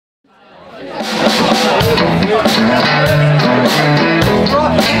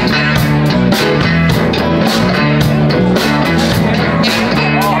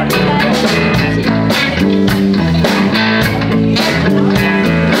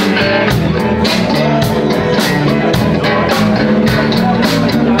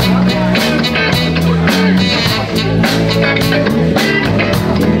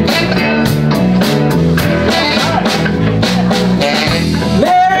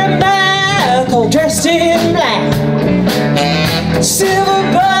Dressed in black, silver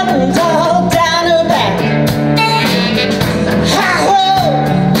buttons all down her back, high ho,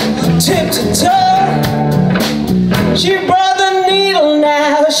 tip to toe. She brought the needle,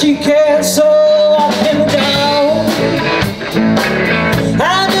 now she can't sew up and down.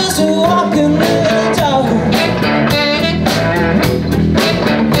 I'm just walking the dog.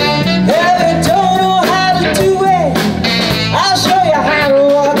 If you don't know how to do it, I'll show you how to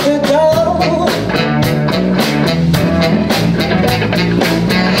walk the dog.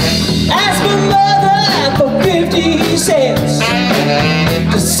 Ask my mother for 50 cents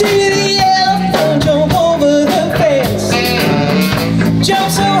to see the elephant jump over the fence. Jump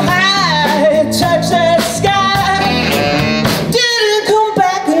so high, touch that sky. Didn't come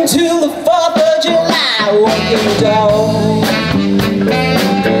back until the 4th of July. Walking dog,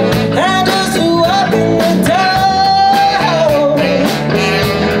 I'm just walking the dog.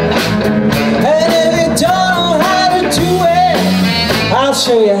 And if you don't know how to do it, I'll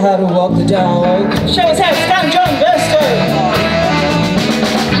show you how to walk the dog. Show us how to stand Jam MBAS Dec.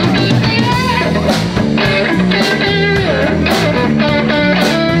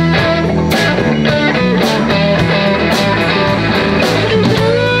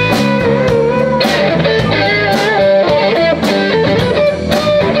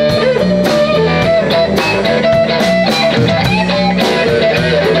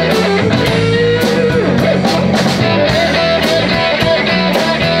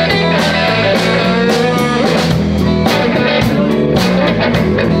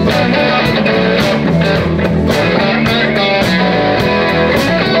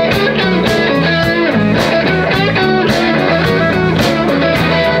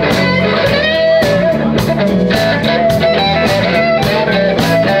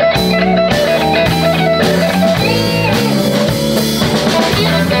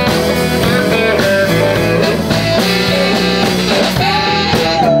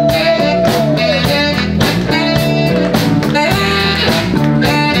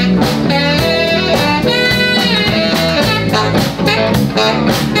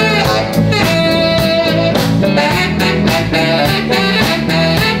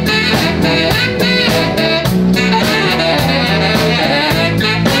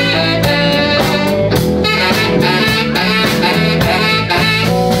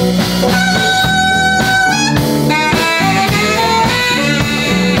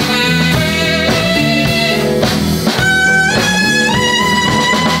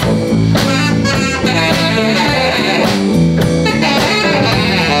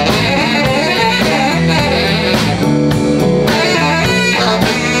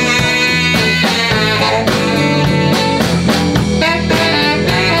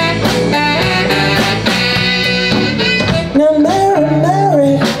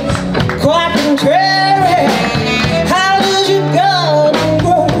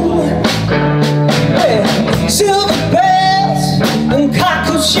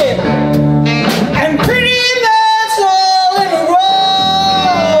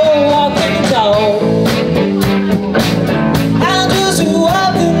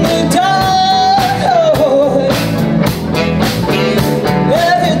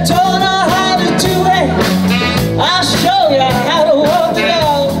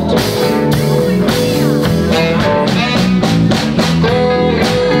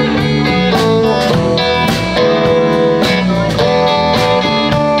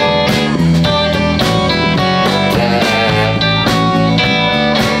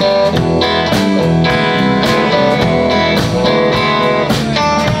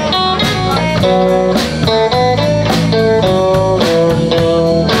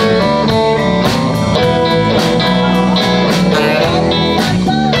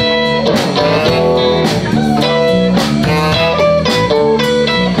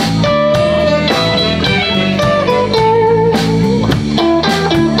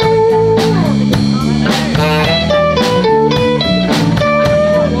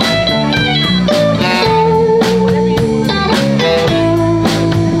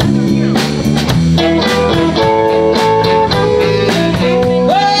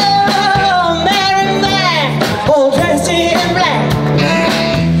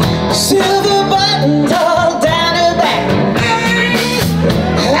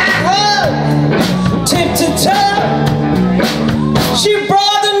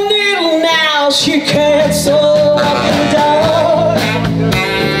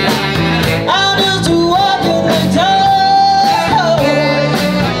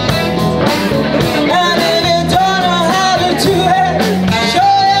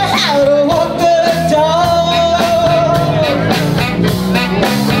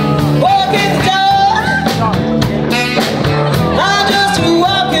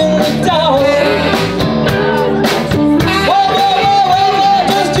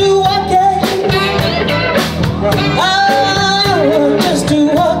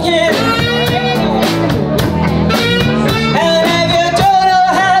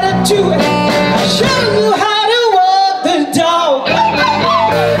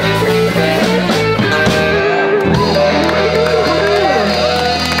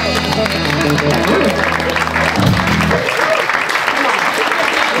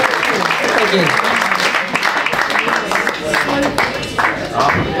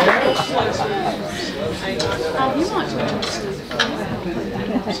 Hello,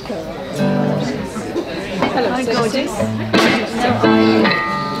 gorgeous.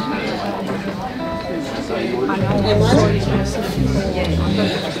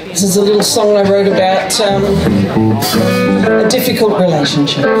 This is a little song I wrote about a difficult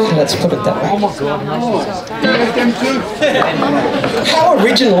relationship. Let's put it that way. How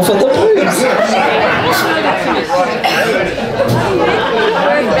original for the blues.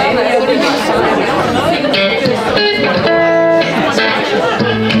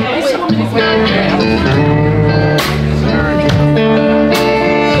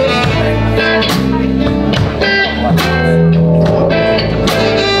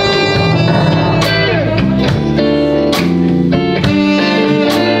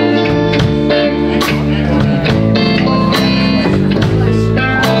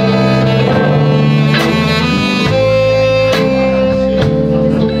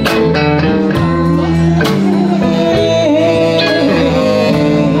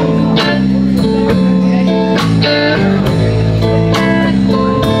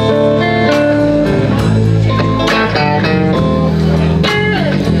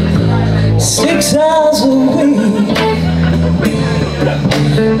 6 hours a week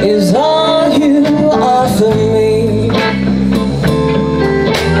is all you offer me.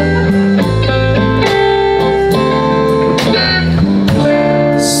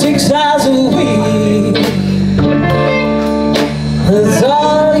 Six hours a week is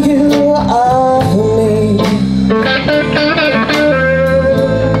all you offer me.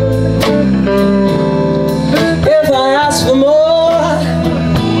 If I ask for more,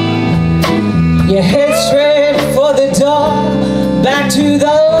 you head straight for the door, back to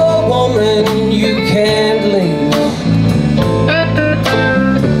the woman you can't leave.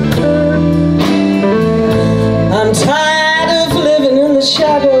 I'm tired of living in the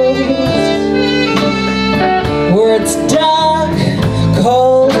shadows, where it's dark,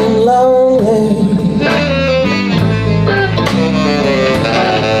 cold and lonely.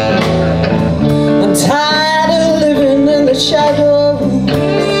 I'm tired of living in the shadows,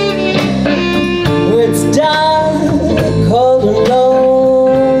 it's dark, cold and lonely.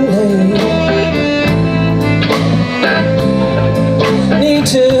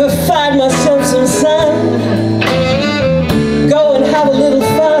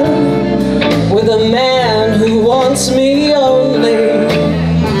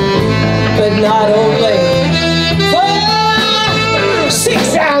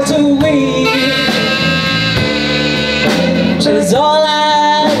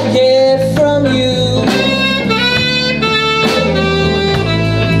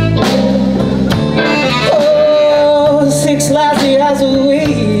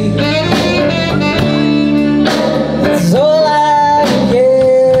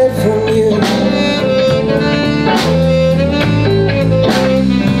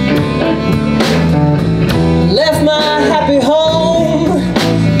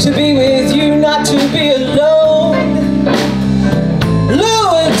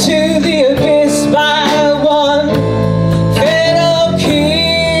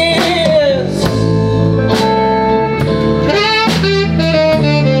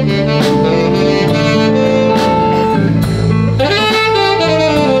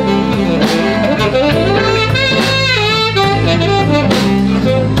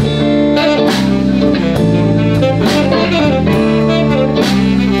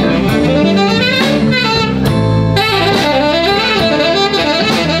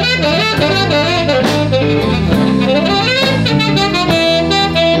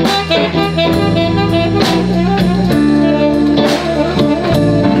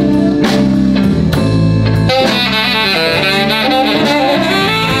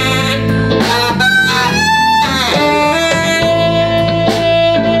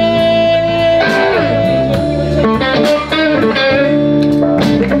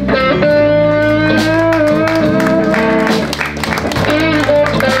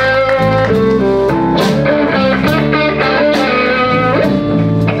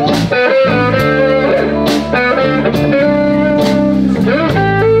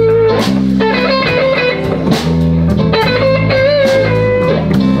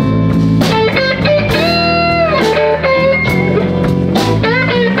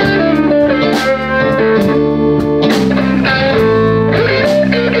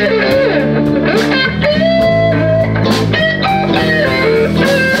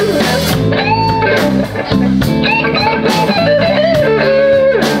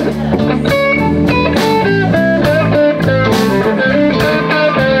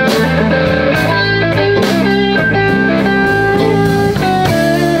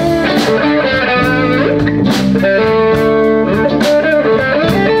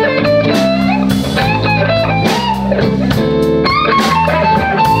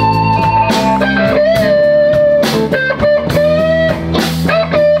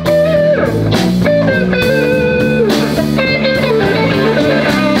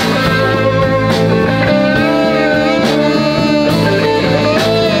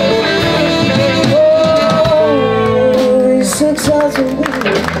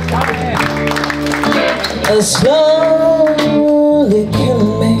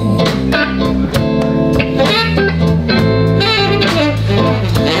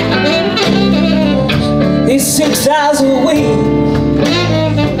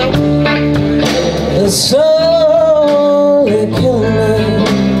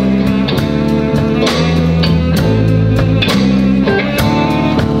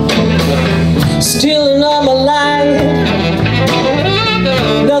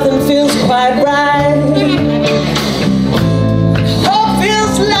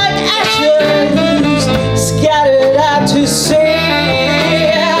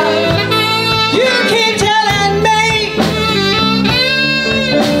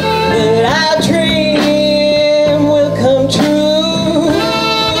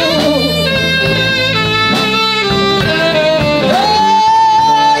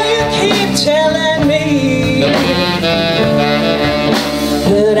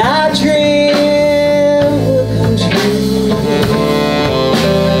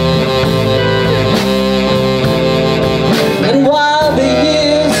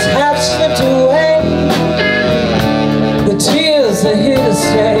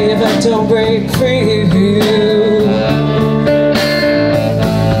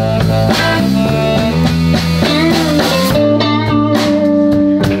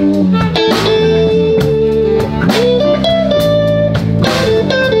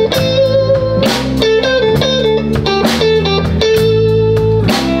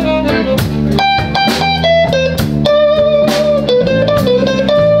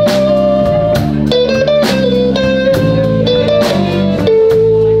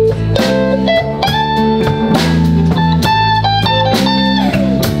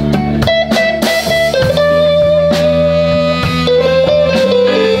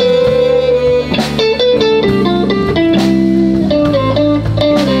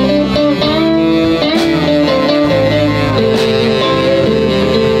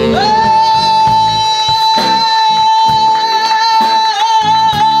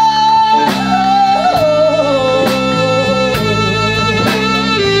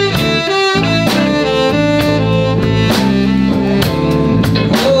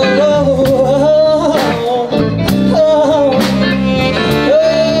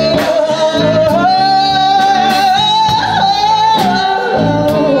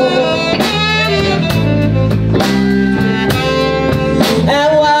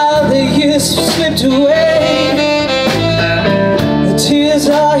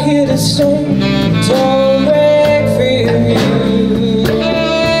 soul, don't break free of you.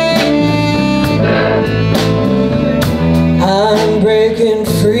 I'm breaking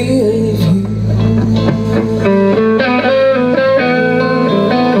free of you.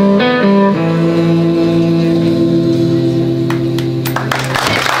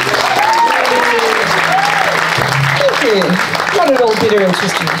 Thank you. Not at all bitter,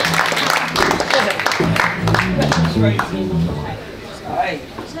 interesting.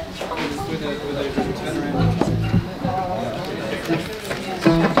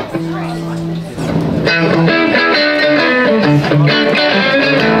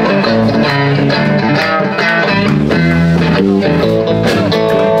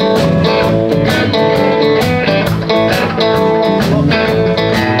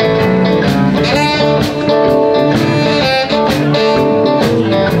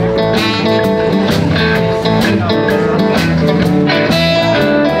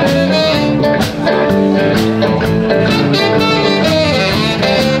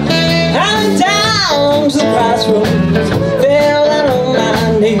 Fell down on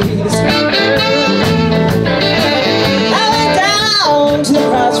my knees. I went down to the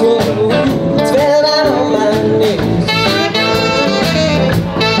crossroads, fell down on my knees.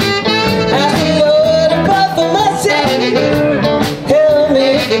 Asked the Lord above for mercy, help me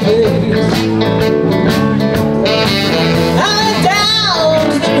please.